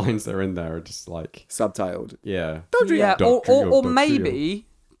 So any lines that are in there are just like Subtitled. yeah. Yeah, Dodrio, or Dodrio.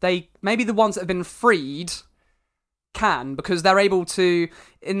 maybe the ones that have been freed can, because they're able to,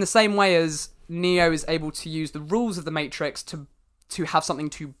 in the same way as Neo is able to use the rules of the Matrix to have something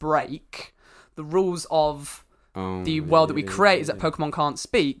to break, the rules of the world that we create is that Pokemon can't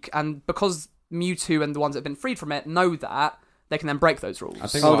speak, and because Mewtwo and the ones that have been freed from it know that, they can then break those rules. I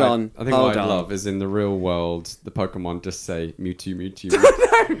think Hold what on, I think hold what I on. love is in the real world, the Pokemon just say Mewtwo,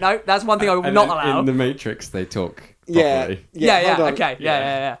 Mewtwo. No, that's one thing I will And not in- allow. In the Matrix, they talk Yeah. properly. Yeah, hold on. okay,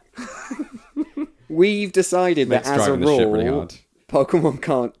 yeah. We've decided Makes that as a driving the ship really rule, hard. Pokemon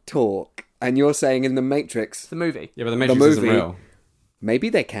can't talk. And you're saying in the Matrix, The movie. Yeah, but the Matrix isn't movie- real. maybe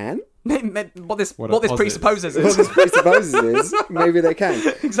they can? What this What it presupposes What is. this presupposes is, maybe they can.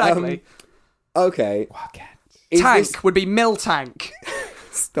 Exactly. Okay. Wildcat. Is Tank this- would be Miltank.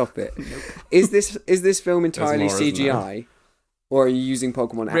 Stop it. Is this film entirely more, isn't there? CGI? Or are you using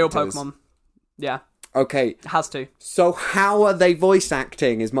Pokemon actors? Real Pokemon. Yeah, Okay, it has to. so how are they voice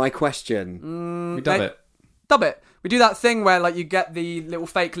acting is my question. We dub it. Dub it. We do that thing where like you get the little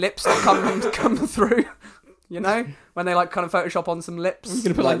fake lips that come through. You know, when they like kind of Photoshop on some lips. You're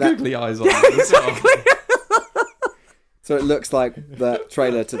gonna put Like like, that. googly eyes on it as well. So it looks like the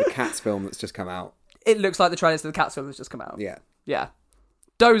trailer to the Cats film that's just come out. It looks like the trailers to the Cats film that's just come out. Yeah. Yeah.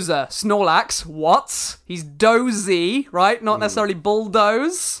 Dozer, Snorlax, what? He's dozy, right? Not necessarily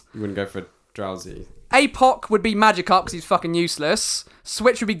bulldoze. You wouldn't go for drowsy. Apoc would be Magikarp because he's fucking useless.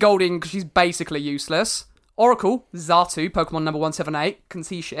 Switch would be Goldeen because she's basically useless. Oracle, Xatu, Pokemon number 178, can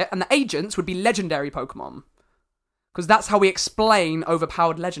see shit. And the agents would be legendary Pokemon. Because that's how we explain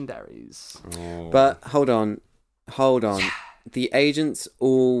overpowered legendaries. Oh. But hold on. The agents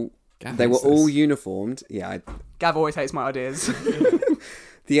all Gav they were hates all this. uniformed. Yeah, Gav always hates my ideas.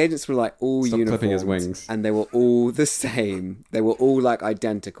 the agents were like all Stop uniformed, clipping his wings. and they were all the same. They were all like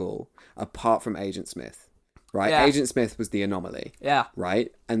identical, apart from Agent Smith. Right? Yeah. Agent Smith was the anomaly. Yeah.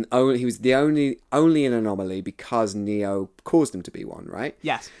 Right? And he was the only an anomaly because Neo caused him to be one, right?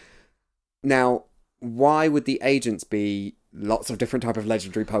 Yes. Now, why would the agents be lots of different type of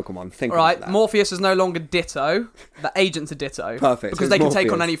legendary Pokemon? Think All right. about that. Morpheus is no longer Ditto. The agents are Ditto. Perfect. Because Who's they can take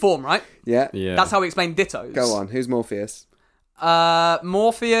Morpheus? on any form, right? Yeah. Yeah. That's how we explain Dittos. Go on. Who's Morpheus?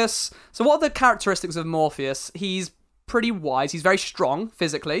 Morpheus. So what are the characteristics of Morpheus? He's pretty wise. He's very strong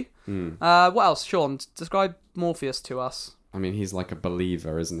physically. What else? Sean, describe Morpheus to us. I mean, he's like a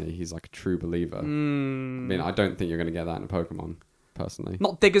believer, isn't he? He's like a true believer. I mean, I don't think you're going to get that in a Pokemon, personally.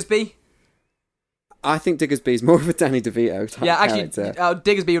 Not Diggersby. I think Diggersby is more of a Danny DeVito type Yeah, actually, character.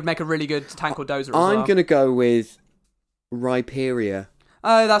 Diggersby would make a really good Tank or Dozer as I'm well. going to go with Rhyperior.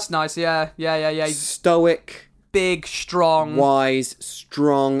 Oh, that's nice. Yeah. He's Stoic, big, strong. wise,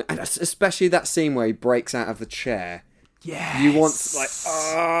 strong, and especially that scene where he breaks out of the chair. Yeah. You want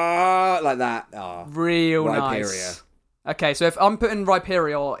like that. real Rhyperior. nice. Okay, so if I'm putting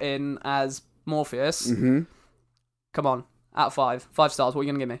Rhyperior in as Morpheus, come on, out of 5 stars, what are you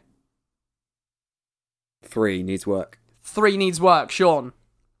going to give me? 3 needs work. 3 needs work, Sean.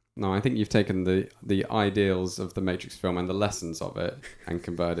 No, I think you've taken the ideals of the Matrix film and the lessons of it and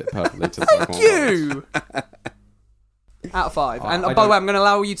converted it perfectly to the Pokemon world. You! Out of 5. And I by the way, don't- I'm going to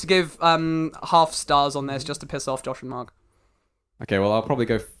allow you to give half stars on this just to piss off Josh and Mark. Okay, well, I'll probably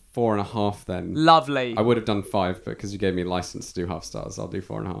go 4.5 then. Lovely. I would have done 5, but because you gave me license to do half stars, I'll do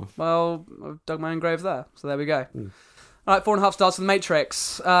 4.5. Well, I've dug my own grave there, so there we go. All right, 4.5 stars for The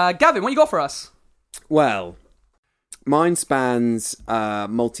Matrix. Gavin, what you got for us? Well, mine spans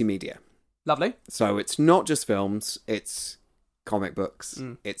multimedia. Lovely. So it's not just films, it's comic books,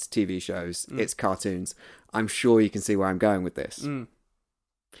 it's TV shows, it's cartoons. I'm sure you can see where I'm going with this.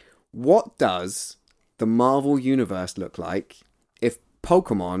 What does the Marvel Universe look like if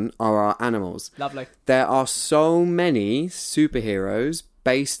Pokemon are our animals? Lovely. There are so many superheroes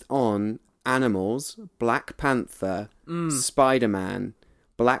based on animals. Black Panther, Spider-Man,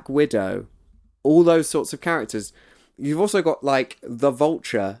 Black Widow, all those sorts of characters. You've also got like the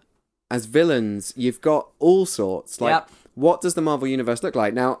Vulture as villains. You've got all sorts. Like, Yep. what does the Marvel Universe look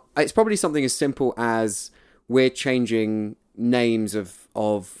like? Now, it's probably something as simple as we're changing names of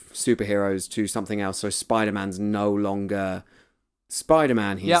superheroes to something else. So Spider-Man's no longer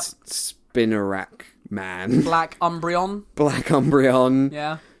Spider-Man. He's Yep. Spinnerack Man. Black Umbreon. Black Umbreon.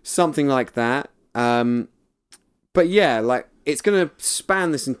 Yeah. Something like that. But yeah, like, it's going to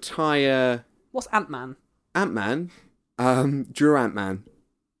span this entire What's Ant-Man? Ant-Man. Durant-Man.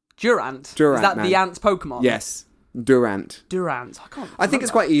 Durant. Is Durant that Man. the ant Pokemon? Yes. Durant. Durant. I can't. I think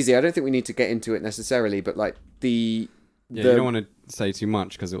it's quite easy. I don't think we need to get into it necessarily, but like Yeah, you don't want to say too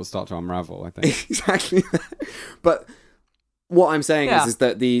much because it will start to unravel, I think. exactly. But what I'm saying is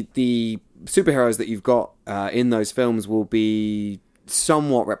that the superheroes that you've got in those films will be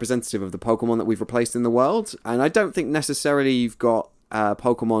somewhat representative of the Pokemon that we've replaced in the world, and I don't think necessarily you've got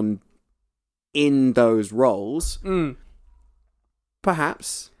Pokemon in those roles.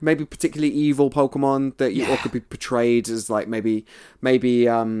 Perhaps, maybe particularly evil Pokemon that or could be portrayed as like maybe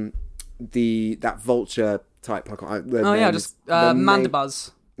that vulture type Pokemon.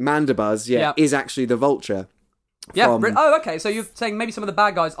 Mandibuzz. Mandibuzz, is actually the vulture. Yeah. Okay. So you're saying maybe some of the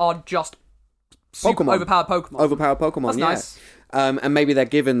bad guys are just super overpowered Pokemon. Overpowered Pokemon. That's nice. And maybe they're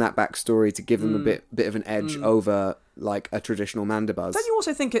given that backstory to give them a bit of an edge over like a traditional Mandibuzz. Don't you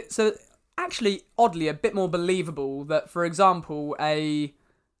also think it's actually oddly a bit more believable that, for example, a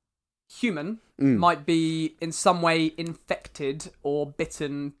human might be in some way infected or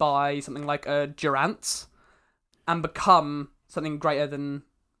bitten by something like a Durant and become something greater than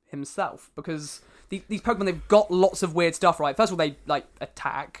himself? Because these Pokemon, they've got lots of weird stuff, right? First of all, they like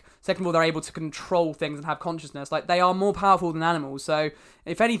attack. Second of all, they're able to control things and have consciousness. Like, they are more powerful than animals. So,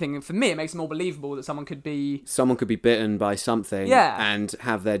 if anything, for me, it makes it more believable that someone could be bitten by something, and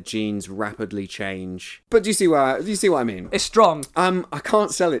have their genes rapidly change. But do you see what I mean? It's strong. I can't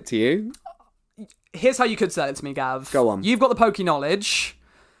sell it to you. Here's how you could sell it to me, Gav. Go on. You've got the Poke knowledge.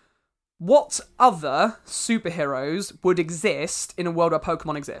 What other superheroes would exist in a world where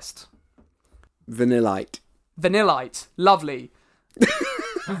Pokemon exist? Vanillite. Lovely.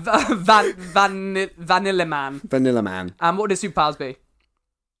 Vanilla Man. And what would his superpowers be?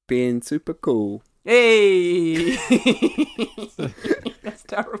 Being super cool. Hey! That's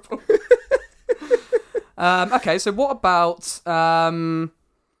terrible. Okay, so what about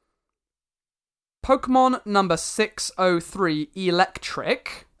Pokemon number 603,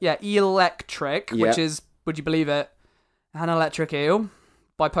 Electric. Yeah, Electric, which is, would you believe it, an electric eel.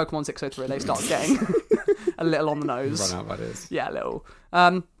 By Pokemon 603, they start getting a little on the nose. Run out, that is. Yeah, a little.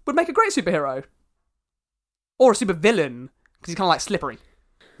 Would make a great superhero. Or a super villain, because he's kind of like slippery.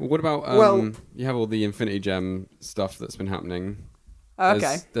 Well, what about, you have all the Infinity Gem stuff that's been happening.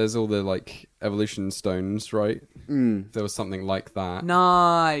 Okay. There's all the, like, evolution stones, right? If there was something like that.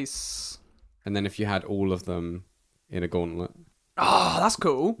 Nice. And then if you had all of them in a gauntlet. Oh, that's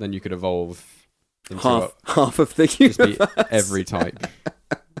cool. Then you could evolve into half of the universe. Just be every type.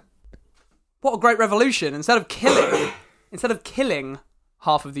 What a great revolution. Instead of killing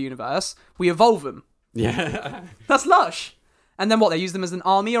half of the universe, we evolve them. Yeah. That's lush. And then what, they use them as an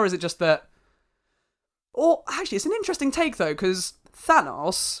army, or is it just that... Or, actually, it's an interesting take, though, because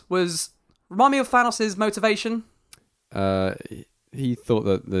Thanos was... Remind me of Thanos' motivation? He thought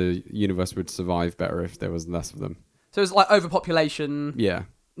that the universe would survive better if there was less of them. So it was like overpopulation. Yeah.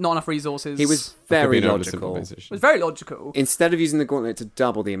 Not enough resources. He was very logical. It was very logical. Instead of using the gauntlet to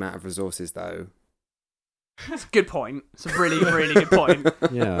double the amount of resources, though. It's a good point. It's a really, really good point.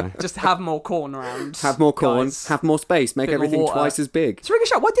 Yeah. Just have more corn around. Have more corn, guys. Have more space, make everything twice as big. So,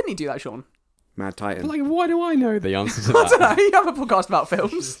 Ricochet, why didn't he do that, Sean? Mad Titan. Like, why do I know the answer to I don't that? know. You have a podcast about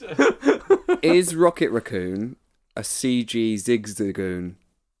films. Is Rocket Raccoon a CG Zigzagoon?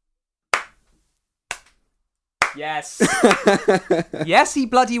 Yes. Yes, he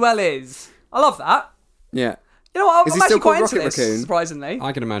bloody well is. I love that. Yeah. You know what? Is I'm he actually still quite called into Rocket this, Raccoon? surprisingly.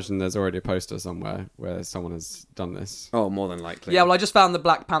 I can imagine there's already a poster somewhere where someone has done this. Oh, more than likely. Yeah, well, I just found the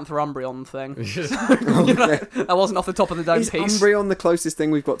Black Panther Umbreon thing. You know, that wasn't off the top of the dome Is piece. Umbreon the closest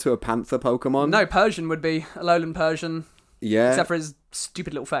thing we've got to a panther Pokemon? No, Persian would be. Alolan Persian. Yeah. Except for his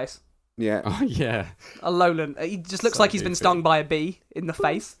stupid little face. Yeah. Oh, yeah. Alolan. He just looks So like he's been goofy. stung by a bee in the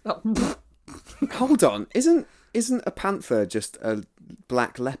face. Hold on. Isn't a panther just a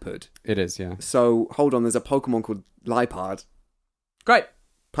black leopard? It is, yeah. So, hold on. There's a Pokemon called Liepard. Great.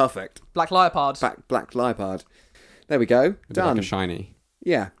 Perfect. Black Liepard. Black Liepard. There we go. It'd be Done. like a shiny.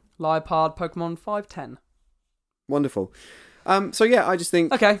 Yeah. Liepard Pokemon 510. Wonderful. So yeah, I just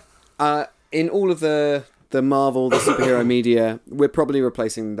think Okay. in all of the Marvel, the superhero media, we're probably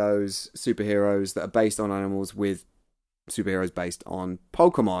replacing those superheroes that are based on animals with superheroes based on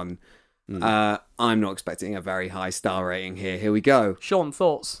Pokemon. I'm not expecting a very high star rating here. Here we go. Sean,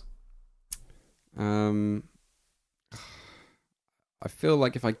 thoughts? I feel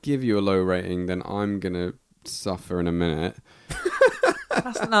like if I give you a low rating, then I'm going to suffer in a minute.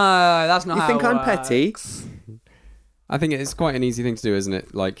 That's not You how think it I'm works. petty? I think it's quite an easy thing to do, isn't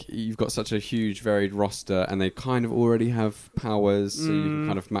it? Like, you've got such a huge, varied roster, and they kind of already have powers, so you can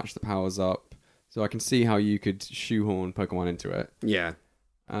kind of match the powers up. So I can see how you could shoehorn Pokemon into it. Yeah.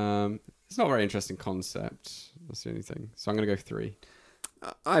 It's not a very interesting concept. That's the only thing. So I'm going to go 3.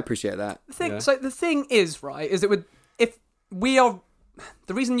 I appreciate that. Yeah. So the thing is, right, is if we are...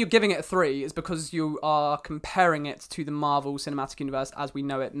 The reason you're giving it a 3 is because you are comparing it to the Marvel Cinematic Universe as we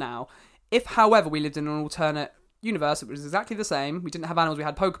know it now. If, however, we lived in an alternate universe, it was exactly the same, we didn't have animals, we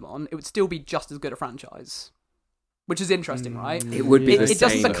had Pokemon, it would still be just as good a franchise. Which is interesting, right? It would be the It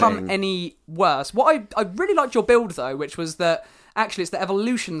doesn't same become thing. any worse. What I really liked your build, though, which was that actually it's the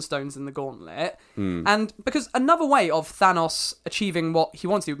evolution stones in the gauntlet. And because another way of Thanos achieving what he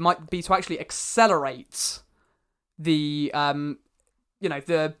wants to might be to actually accelerate the,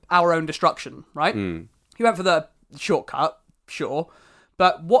 our own destruction, right? He went for the shortcut, sure.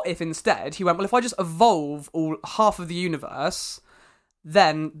 But what if instead he went, well, if I just evolve half of the universe,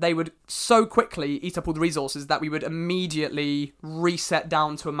 then they would so quickly eat up all the resources that we would immediately reset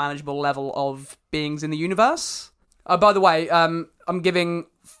down to a manageable level of beings in the universe. By the way, I'm giving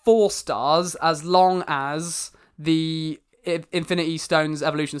 4 stars as long as the Infinity Stones,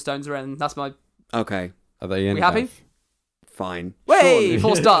 Evolution Stones are in. That's my... Okay, Are they in? We happy? Bev? fine. Way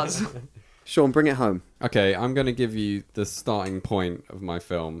 4 stars. Sean, bring it home. Okay, I'm going to give you the starting point of my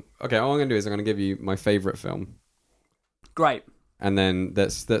film. Okay, all I'm going to do is I'm going to give you my favourite film. Great. And then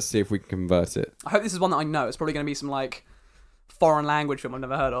let's see if we can convert it. I hope this is one that I know. It's probably going to be some, foreign language film I've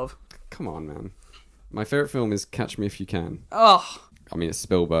never heard of. Come on, man. My favourite film is Catch Me If You Can. Oh, I mean, it's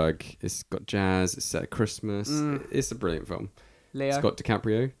Spielberg. It's got jazz. It's set at Christmas. It's a brilliant film. Leo. It's got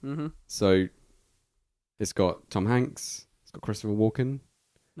DiCaprio. Mm-hmm. So it's got Tom Hanks. It's got Christopher Walken.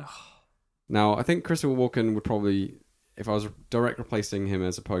 Now, I think Christopher Walken would probably, if I was direct replacing him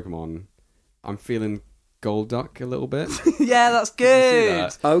as a Pokemon, I'm feeling Golduck a little bit. Yeah, that's You see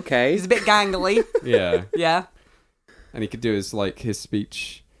good. that? Okay. He's a bit gangly. Yeah. Yeah. And he could do his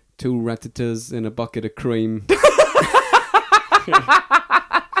speech, 2 Rattatas in a bucket of cream.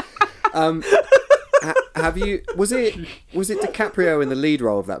 Have you? Was it DiCaprio in the lead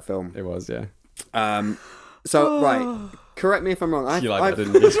role of that film? It was, yeah. Right. Correct me if I'm wrong. You like that,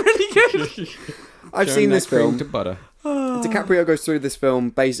 didn't you? It's really good. I've Showing seen that this cream film. to butter. DiCaprio goes through this film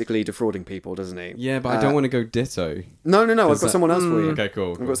basically defrauding people, doesn't he? Yeah, but I don't want to go ditto. No. I've got that- someone else for you. Okay,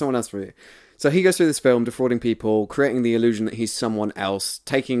 cool. I've got someone else for you. So he goes through this film defrauding people, creating the illusion that he's someone else,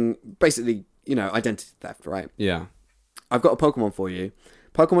 taking basically, identity theft, right? Yeah. I've got a Pokemon for you.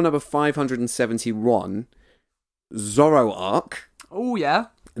 Pokemon number 571, Zoroark, Oh, yeah.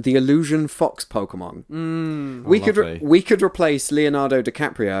 the Illusion Fox Pokemon. Mm. Lovely. We could replace Leonardo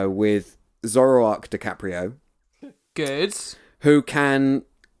DiCaprio with Zoroark DiCaprio, Good. who can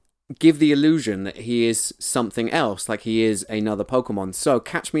give the illusion that he is something else, like he is another Pokemon. So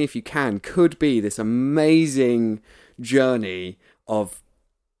Catch Me If You Can could be this amazing journey of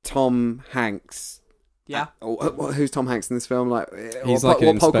Tom Hanks. Yeah. Who's Tom Hanks in this film? He's what like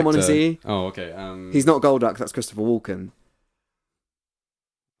an Pokemon is inspector. he? Oh, okay. He's not Golduck, that's Christopher Walken.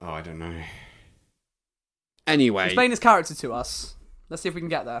 Oh, I don't know. Anyway. Explain his character to us. Let's see if we can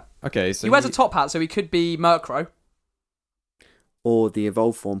get there. Okay, so He wears a top hat, so he could be Murkrow. Or the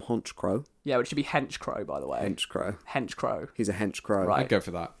evolved form Honchkrow. Yeah, which should be Henchkrow, by the way. Henchkrow. Henchkrow. He's a Henchkrow. Right. I'd go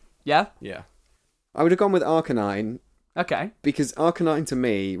for that. Yeah? Yeah. I would have gone with Arcanine, Okay. because Arcanine to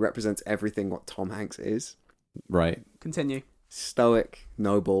me represents everything what Tom Hanks is. Right. Continue. Stoic,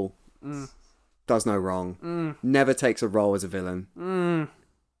 noble, does no wrong, never takes a role as a villain.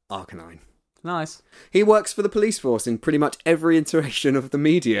 Arcanine. Nice. He works for the police force in pretty much every iteration of the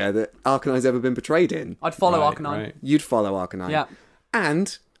media that Arcanine's ever been portrayed in. I'd follow Right, Arcanine. right. You'd follow Arcanine. Yeah.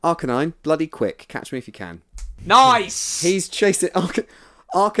 And Arcanine, bloody quick, catch me if you can. Nice! He's chasing...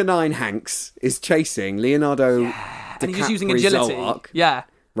 Arcanine Hanks is chasing Leonardo and he's just using DiCaprio agility. Zoroark, Yeah.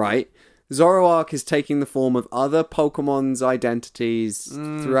 right? Zoroark is taking the form of other Pokemon's identities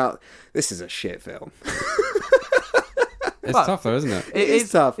throughout... This is a shit film. It's Well, tough though, isn't it? It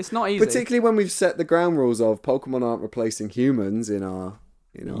is tough. It's not easy. Particularly when we've set the ground rules of Pokemon aren't replacing humans in our...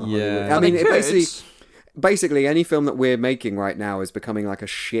 Yeah. Hollywood. I But mean, they it could. basically any film that we're making right now is becoming like a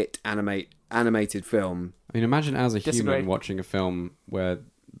shit animated film. I mean, imagine as a Disagree. human watching a film where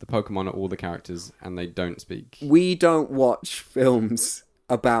the Pokemon are all the characters and they don't speak. We don't watch films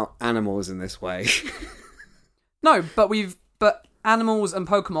about animals in this way. No, but animals and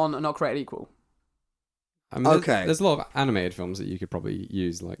Pokemon are not created equal. I mean, Okay. There's a lot of animated films that you could probably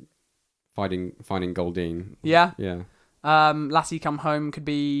use, like Finding Goldeen. Yeah. Yeah. Lassie Come Home could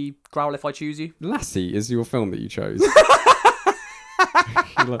be Growl If I Choose You. Lassie is your film that you chose. You're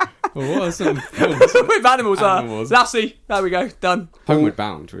like, well, what are some films? With animals, Animals. Lassie. There we go. Done. Homeward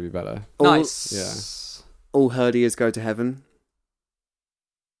Bound would be better. Nice. All herdiers go to heaven.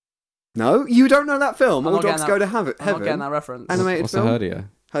 No? You don't know that film? I'm All not getting dogs that- go to I'm not getting heaven. that reference. Animated What's film? a herdier?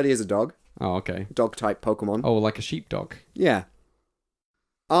 Herdy is a dog. Oh, okay. Dog-type Pokemon. Oh, like a sheepdog. Yeah.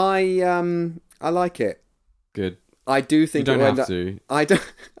 I like it. Good. I do think You don't it will have end to. I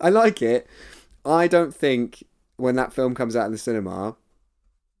don't. I like it. I don't think when that film comes out in the cinema,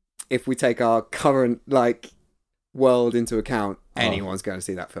 if we take our current world into account, anyone's going to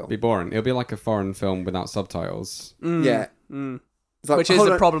see that film. Be boring. It'll be like a foreign film without subtitles. Yeah. It's like, Which is hold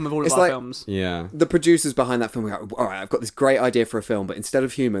the on, problem with all of it's our like- films. Yeah. The producers behind that film go, all right, I've got this great idea for a film, but instead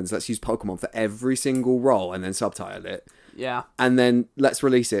of humans, let's use Pokemon for every single role and then subtitle it. Yeah. And then let's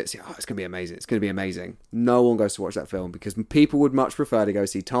release it. It's going to be amazing. It's going to be amazing. No one goes to watch that film because people would much prefer to go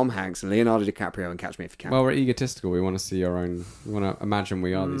see Tom Hanks and Leonardo DiCaprio and Catch Me If You Can. Well, we're egotistical. We want to see our own. We want to imagine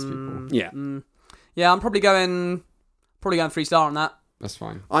we are these people. Yeah. Yeah, I'm probably going 3-star on that. That's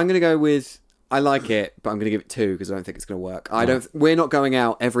fine. I'm going to go with, I like it, but I'm going to give it 2 because I don't think it's going to work. We're not going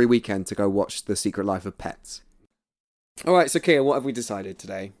out every weekend to go watch The Secret Life of Pets. All right, so Kia, what have we decided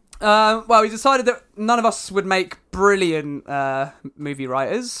today? Well, we decided that none of us would make brilliant movie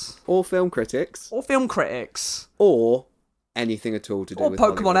writers Or film critics, or film critics or anything at all to do or with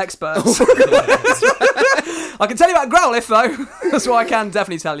Pokemon Hollywood. experts. I can tell you about Growlithe, though. That's what I can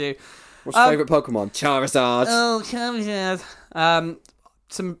definitely tell you. What's your favourite Pokemon? Charizard. Oh, Charizard.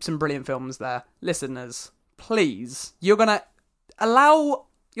 Some brilliant films there. Listeners, please, you're going to allow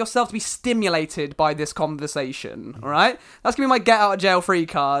yourself to be stimulated by this conversation, all right? That's going to be my get-out-of-jail-free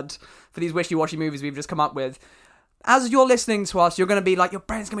card for these wishy-washy movies we've just come up with. As you're listening to us, you're going to be like, your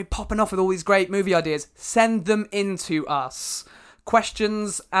brain's going to be popping off with all these great movie ideas. Send them in to us.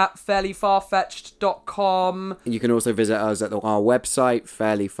 questions@fairlyfarfetched.com. You can also visit us at our website,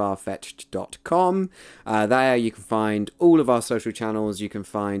 fairlyfarfetched.com. There you can find all of our social channels. You can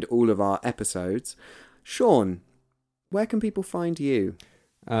find all of our episodes. Sean, where can people find you?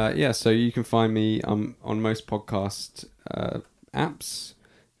 So you can find me on most podcast apps.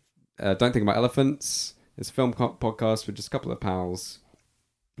 Don't Think About Elephants. It's a film podcast with just a couple of pals.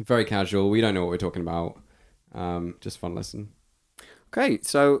 Very casual. We don't know what we're talking about. Just fun listen. Okay,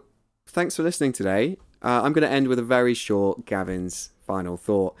 so thanks for listening today. I'm going to end with a very short Gavin's final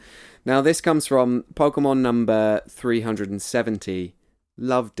thought. Now, this comes from Pokemon number 370,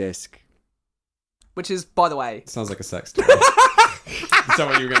 Love Disc. Which is, by the way... Sounds like a sex toy. Is that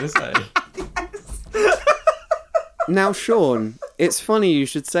what you were going to say? Now, Sean, it's funny you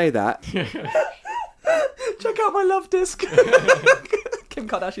should say that. Check out my love disc. Kim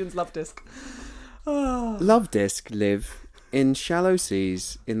Kardashian's love disc. Love Disc live in shallow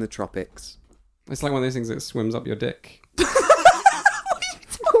seas in the tropics. It's like one of those things that swims up your dick. What are you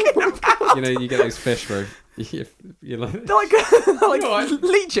talking about? You know, you get those fish where you're like... like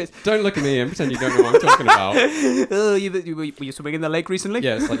leeches. Don't look at me and pretend you don't know what I'm talking about. Oh, were you swimming in the lake recently?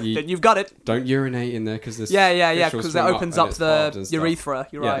 Yeah, it's like you... Then you've got it. Don't urinate in there because this... Yeah, fish will because swim it opens and up it's barbed the and stuff. urethra.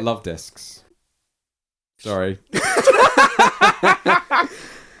 You're Yeah, right. love discs. Sorry.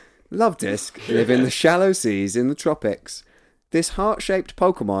 Love Disc live in the shallow seas in the tropics. This heart-shaped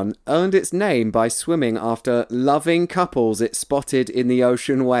Pokemon earned its name by swimming after loving couples it spotted in the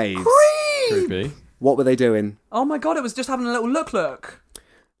ocean waves. Creepy. What were they doing? Oh my god, it was just having a little look.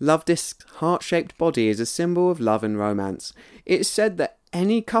 Love Disc's heart-shaped body is a symbol of love and romance. It's said that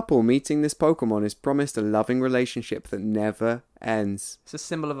any couple meeting this Pokemon is promised a loving relationship that never ends. It's a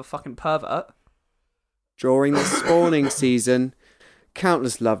symbol of a fucking pervert. During the spawning season,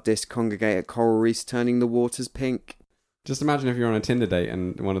 countless Love Discs congregate at coral reefs, turning the waters pink. Just imagine if you're on a Tinder date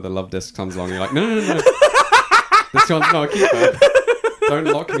and one of the love discs comes along and you're like, no. This one's not a keeper. Don't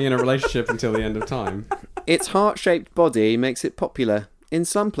lock me in a relationship until the end of time. Its heart-shaped body makes it popular. In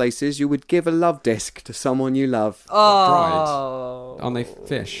some places, you would give a love disc to someone you love. Oh. Aren't they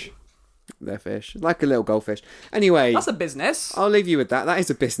fish? They're fish, like a little goldfish. Anyway, That's a business. I'll leave you with that. That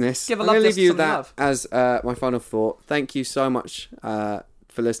is a business. Give a I'm love going to disc leave you to with someone that you love. as my final thought. Thank you so much for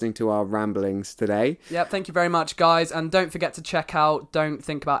listening to our ramblings today. Yep, thank you very much, guys. And don't forget to check out Don't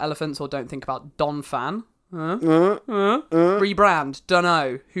Think About Elephants or Don't Think About Don Fan. Rebrand.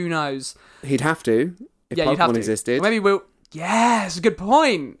 Dunno. Who knows? He'd have to if Yeah, you'd have Pokemon to. existed. Or maybe we'll... Yes, a good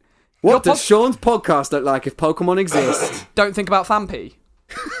point. What Your does Sean's podcast look like if Pokemon exist? Don't Think About Fampy.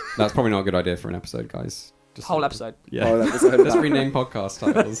 That's probably not a good idea for an episode, guys. Just Whole episode. Yeah. Whole episode of Let's that. rename podcast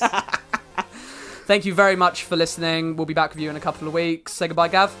titles. Thank you very much for listening. We'll be back with you in a couple of weeks. Say goodbye,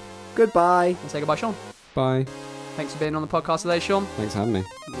 Gav. Goodbye. And say goodbye, Sean. Bye. Thanks for being on the podcast today, Sean. Thanks for having me.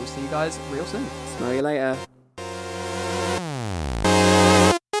 We'll see you guys real soon. Smell you later.